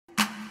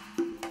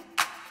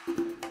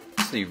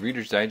the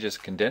Reader's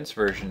Digest condensed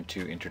version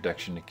to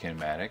Introduction to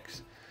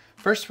Kinematics.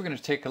 First, we're going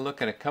to take a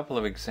look at a couple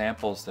of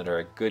examples that are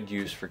a good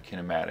use for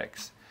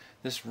kinematics.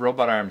 This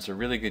robot arm is a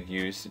really good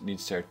use. It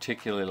needs to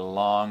articulate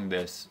along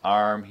this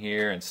arm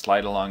here and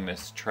slide along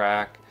this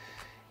track.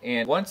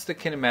 And once the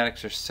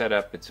kinematics are set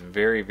up, it's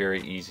very,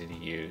 very easy to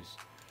use.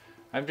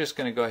 I'm just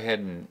going to go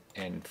ahead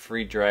and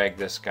free drag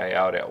this guy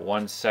out at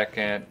 1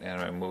 second, and I'm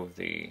going to move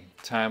the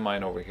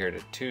timeline over here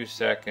to 2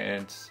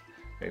 seconds.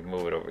 Maybe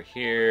move it over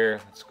here.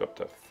 Let's go up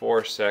to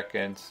 4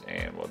 seconds,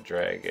 and we'll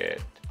drag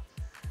it,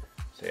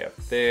 say, up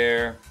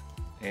there.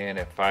 And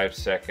at 5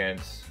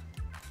 seconds,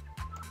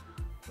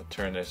 we'll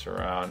turn this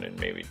around and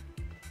maybe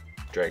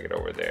drag it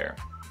over there.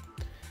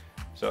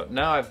 So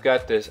now I've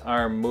got this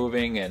arm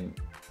moving and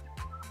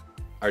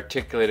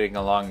articulating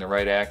along the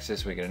right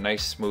axis. We get a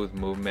nice smooth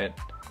movement.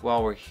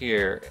 While we're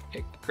here,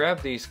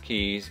 grab these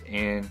keys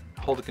and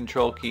hold the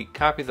control key,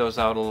 copy those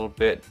out a little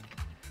bit,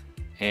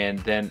 and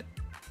then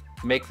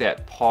make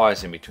that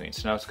pause in between.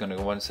 So now it's going to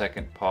go 1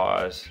 second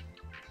pause,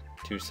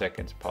 2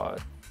 seconds pause.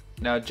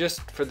 Now,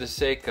 just for the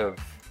sake of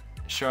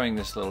showing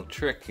this little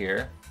trick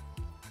here,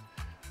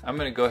 I'm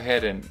going to go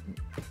ahead and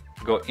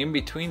go in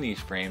between these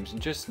frames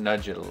and just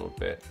nudge it a little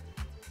bit.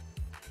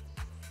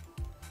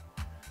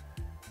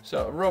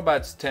 So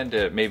robots tend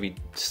to maybe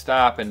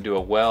stop and do a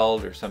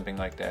weld or something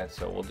like that,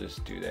 so we'll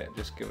just do that.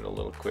 Just give it a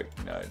little quick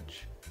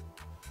nudge.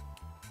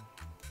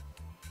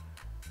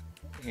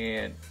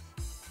 And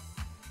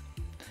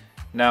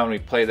now when we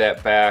play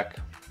that back,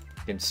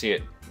 you can see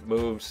it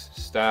moves,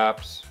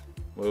 stops,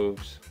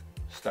 moves,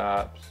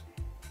 stops.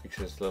 Makes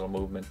this little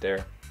movement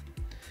there.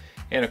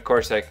 And of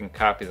course I can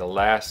copy the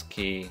last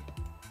key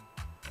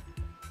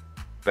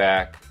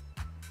back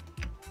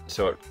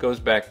so it goes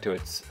back to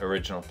its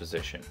original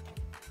position.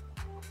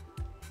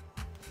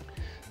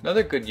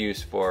 Another good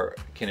use for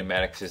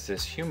kinematics is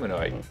this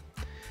humanoid.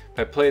 If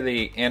I play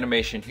the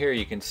animation here,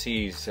 you can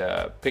see he's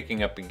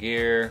picking up a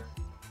gear,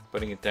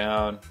 putting it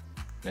down,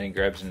 then he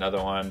grabs another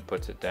one,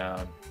 puts it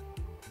down.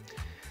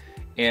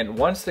 And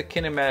once the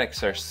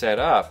kinematics are set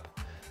up,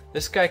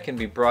 this guy can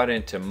be brought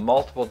into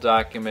multiple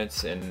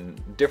documents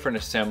and different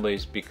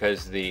assemblies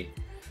because the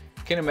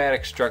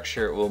kinematic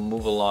structure will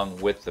move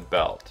along with the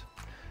belt.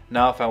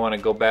 Now if I want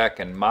to go back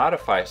and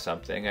modify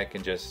something, I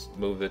can just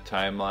move the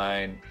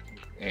timeline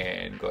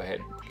and go ahead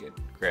and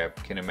grab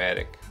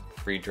kinematic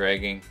free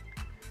dragging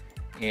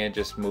and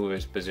just move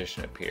his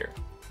position up here.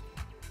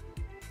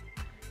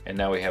 And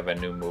now we have a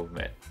new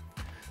movement.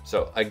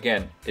 So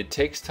again, it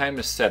takes time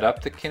to set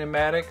up the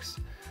kinematics,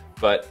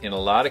 but in a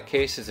lot of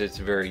cases it's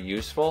very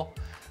useful.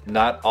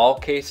 Not all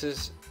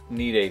cases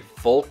need a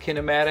full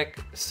kinematic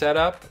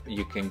setup.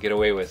 You can get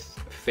away with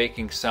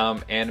faking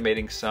some,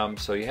 animating some,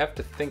 so you have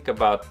to think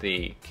about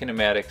the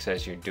kinematics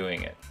as you're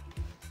doing it.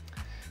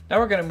 Now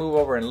we're going to move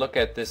over and look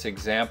at this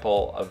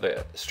example of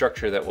the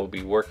structure that we'll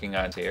be working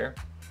on here.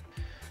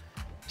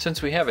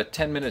 Since we have a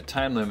 10-minute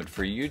time limit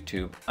for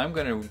YouTube, I'm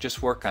going to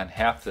just work on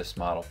half this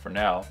model for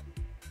now.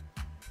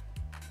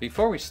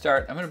 Before we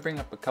start, I'm going to bring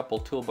up a couple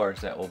toolbars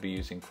that we'll be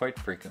using quite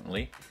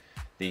frequently.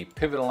 The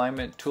pivot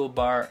alignment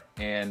toolbar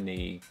and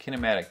the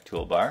kinematic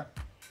toolbar.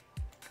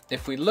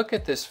 If we look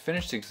at this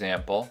finished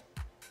example,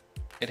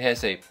 it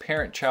has a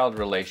parent-child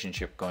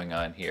relationship going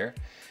on here.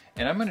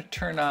 And I'm going to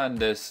turn on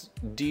this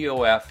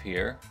DOF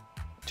here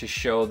to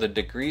show the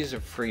degrees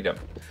of freedom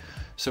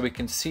so we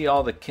can see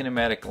all the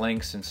kinematic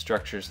links and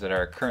structures that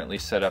are currently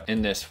set up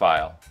in this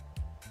file.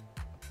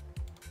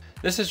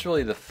 This is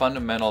really the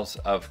fundamentals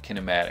of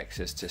kinematics,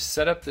 is to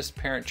set up this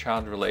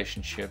parent-child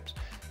relationships,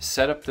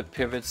 set up the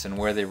pivots and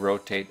where they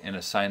rotate, and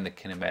assign the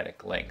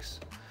kinematic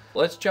links.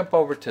 Let's jump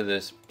over to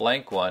this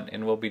blank one,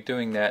 and we'll be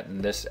doing that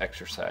in this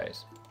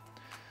exercise.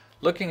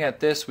 Looking at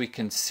this, we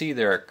can see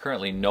there are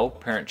currently no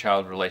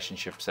parent-child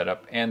relationship set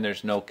up and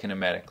there's no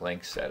kinematic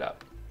link set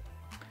up.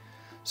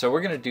 So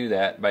we're going to do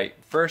that by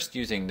first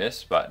using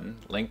this button,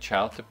 Link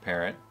Child to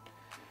Parent,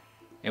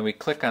 and we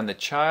click on the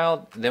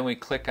child, then we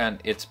click on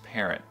its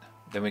parent.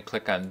 Then we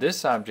click on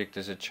this object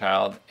as a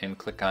child and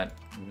click on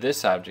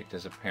this object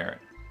as a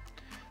parent.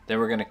 Then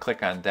we're going to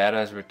click on that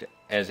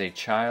as a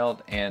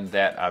child and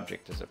that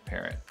object as a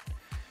parent.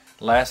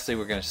 Lastly,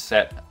 we're going to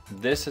set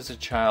this as a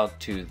child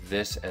to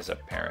this as a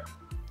parent.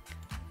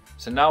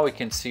 So now we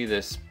can see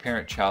this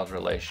parent-child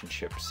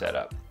relationship set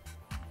up.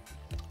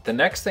 The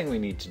next thing we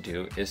need to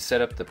do is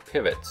set up the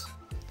pivots.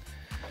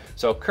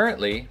 So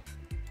currently,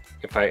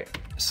 if I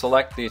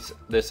select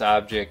this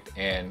object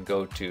and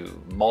go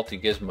to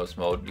multi-gizmos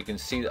mode, you can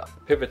see the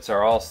pivots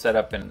are all set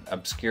up in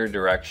obscure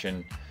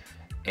direction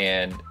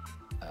and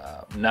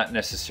not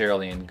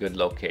necessarily in good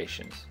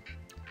locations.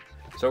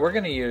 So we're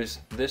going to use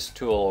this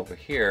tool over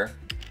here,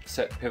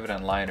 Set Pivot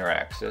on Line or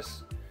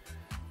Axis,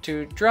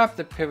 to drop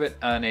the pivot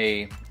on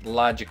a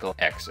logical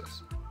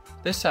axis.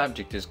 This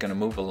object is going to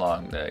move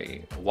along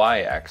the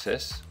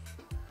y-axis,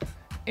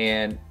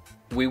 and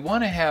we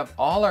want to have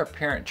all our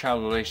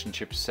parent-child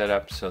relationships set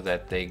up so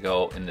that they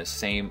go in the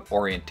same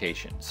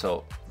orientation.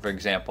 So for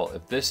example,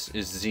 if this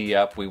is Z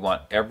up, we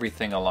want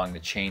everything along the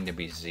chain to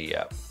be Z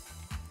up.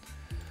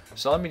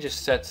 So let me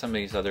just set some of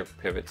these other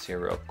pivots here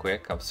real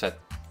quick. I'll set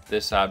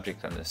this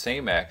object on the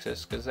same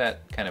axis because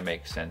that kind of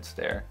makes sense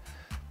there.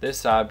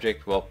 This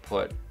object we'll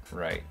put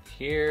right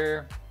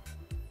here.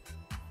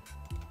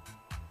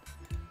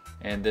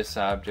 And this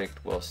object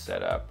we'll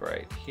set up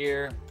right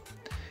here.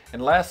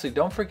 And lastly,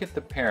 don't forget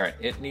the parent.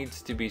 It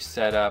needs to be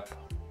set up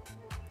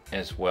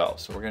as well.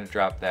 So we're going to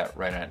drop that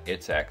right on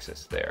its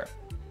axis there.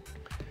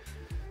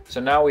 So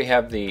now we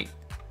have the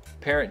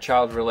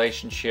parent-child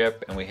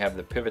relationship and we have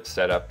the pivot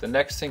set up. The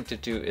next thing to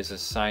do is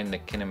assign the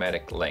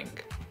kinematic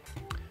link.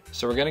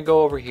 So we're going to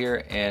go over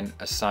here and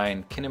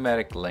assign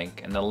kinematic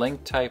link, and the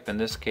link type in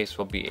this case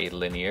will be a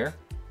linear,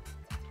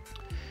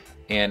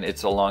 and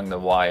it's along the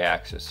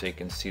y-axis. So you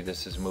can see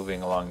this is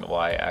moving along the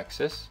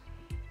y-axis.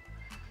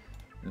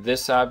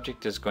 This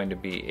object is going to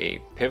be a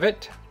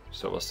pivot,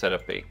 so we'll set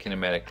up a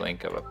kinematic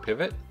link of a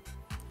pivot,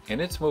 and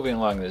it's moving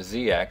along the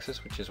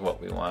z-axis, which is what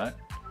we want.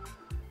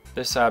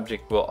 This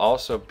object will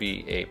also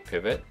be a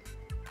pivot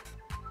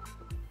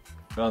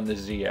on the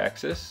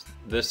z-axis.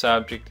 This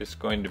object is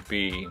going to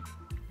be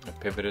a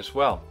pivot as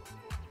well.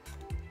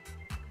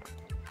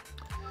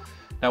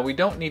 Now we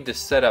don't need to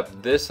set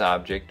up this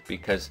object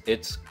because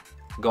it's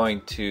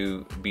going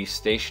to be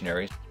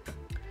stationary.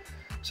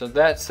 So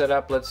that's set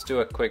up. Let's do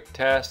a quick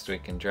test. We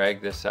can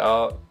drag this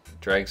out,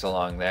 drags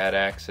along that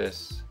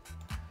axis.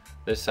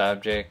 This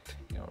object,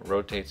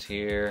 rotates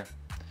here,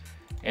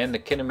 and the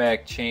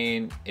kinematic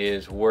chain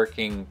is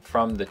working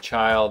from the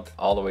child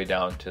all the way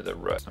down to the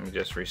root. Let me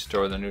just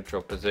restore the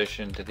neutral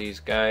position to these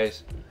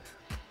guys.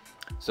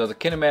 So the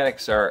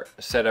kinematics are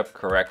set up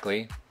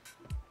correctly,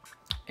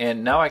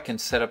 and now I can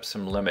set up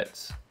some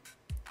limits.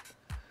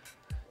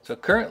 So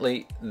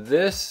currently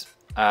this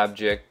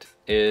object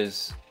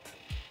is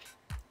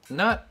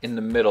not in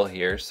the middle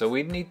here, so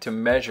we need to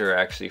measure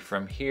actually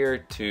from here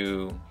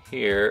to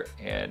here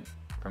and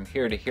from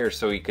here to here,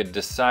 so we could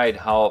decide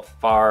how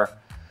far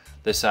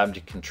this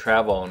object can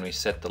travel when we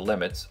set the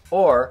limits.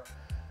 Or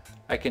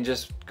I can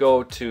just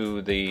go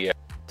to the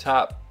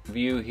top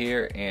view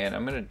here, and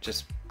I'm going to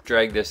just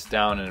drag this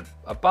down in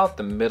about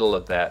the middle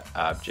of that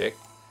object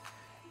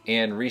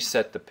and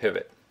reset the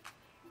pivot.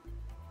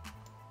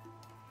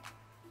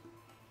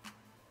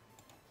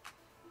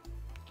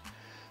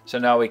 So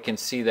now we can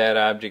see that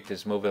object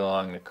is moving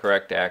along the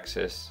correct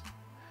axis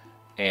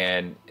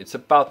and it's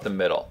about the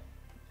middle.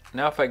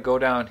 Now if I go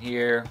down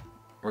here,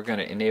 we're going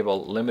to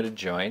enable limited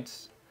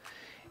joints,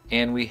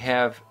 and we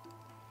have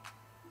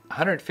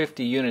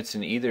 150 units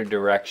in either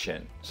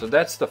direction. So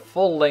that's the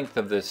full length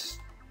of this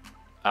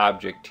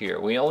object here.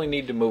 We only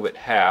need to move it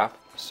half,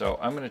 so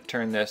I'm going to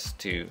turn this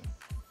to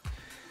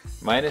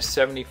minus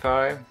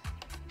 75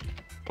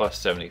 plus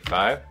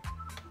 75.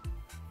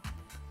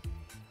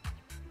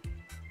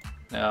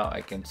 Now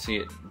I can see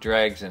it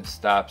drags and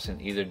stops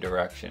in either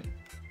direction.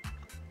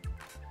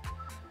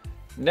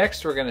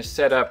 Next we're going to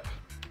set up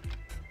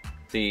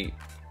the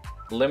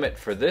limit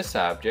for this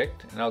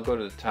object, and I'll go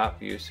to the top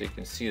view so you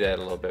can see that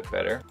a little bit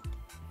better.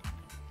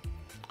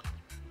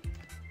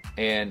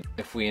 And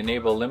if we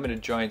enable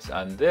limited joints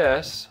on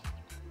this,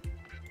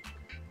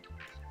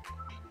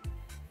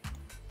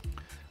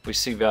 we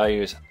see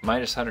values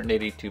minus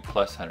 182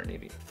 plus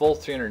 180, full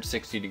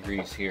 360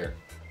 degrees here.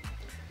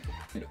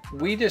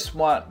 We just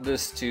want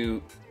this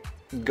to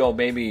go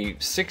maybe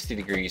 60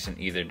 degrees in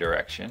either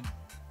direction.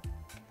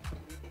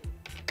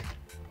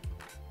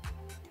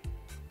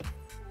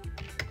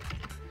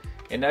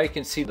 And now you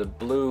can see the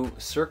blue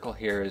circle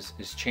here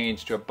is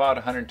changed to about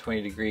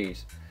 120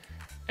 degrees.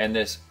 And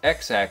this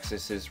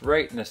x-axis is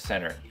right in the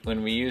center.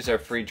 When we use our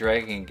free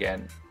dragging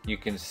again, you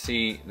can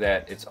see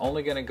that it's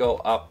only going to go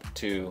up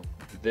to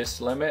this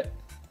limit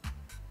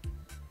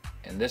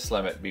and this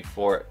limit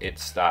before it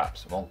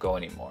stops. It won't go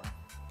anymore.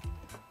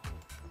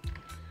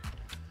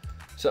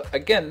 So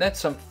again,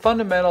 that's some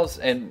fundamentals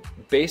and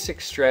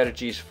basic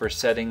strategies for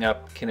setting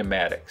up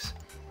kinematics.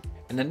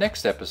 In the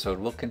next episode,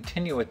 we'll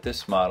continue with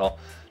this model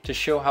to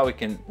show how we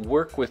can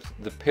work with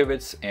the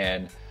pivots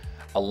and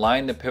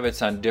align the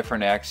pivots on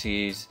different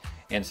axes,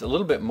 and a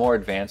little bit more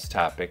advanced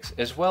topics,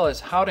 as well as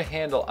how to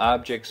handle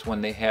objects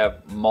when they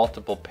have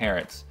multiple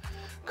parents.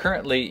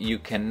 Currently, you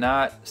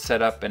cannot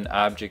set up an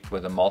object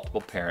with a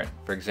multiple parent.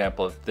 For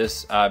example, if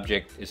this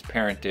object is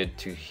parented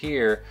to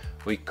here,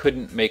 we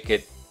couldn't make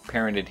it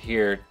parented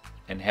here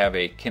and have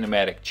a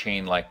kinematic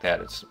chain like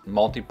that. It's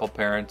multiple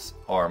parents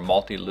or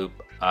multi-loop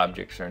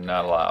objects are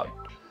not allowed.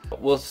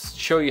 We'll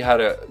show you how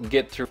to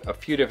get through a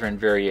few different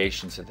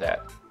variations of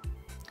that.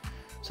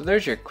 So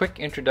there's your quick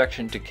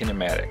introduction to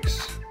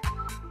kinematics.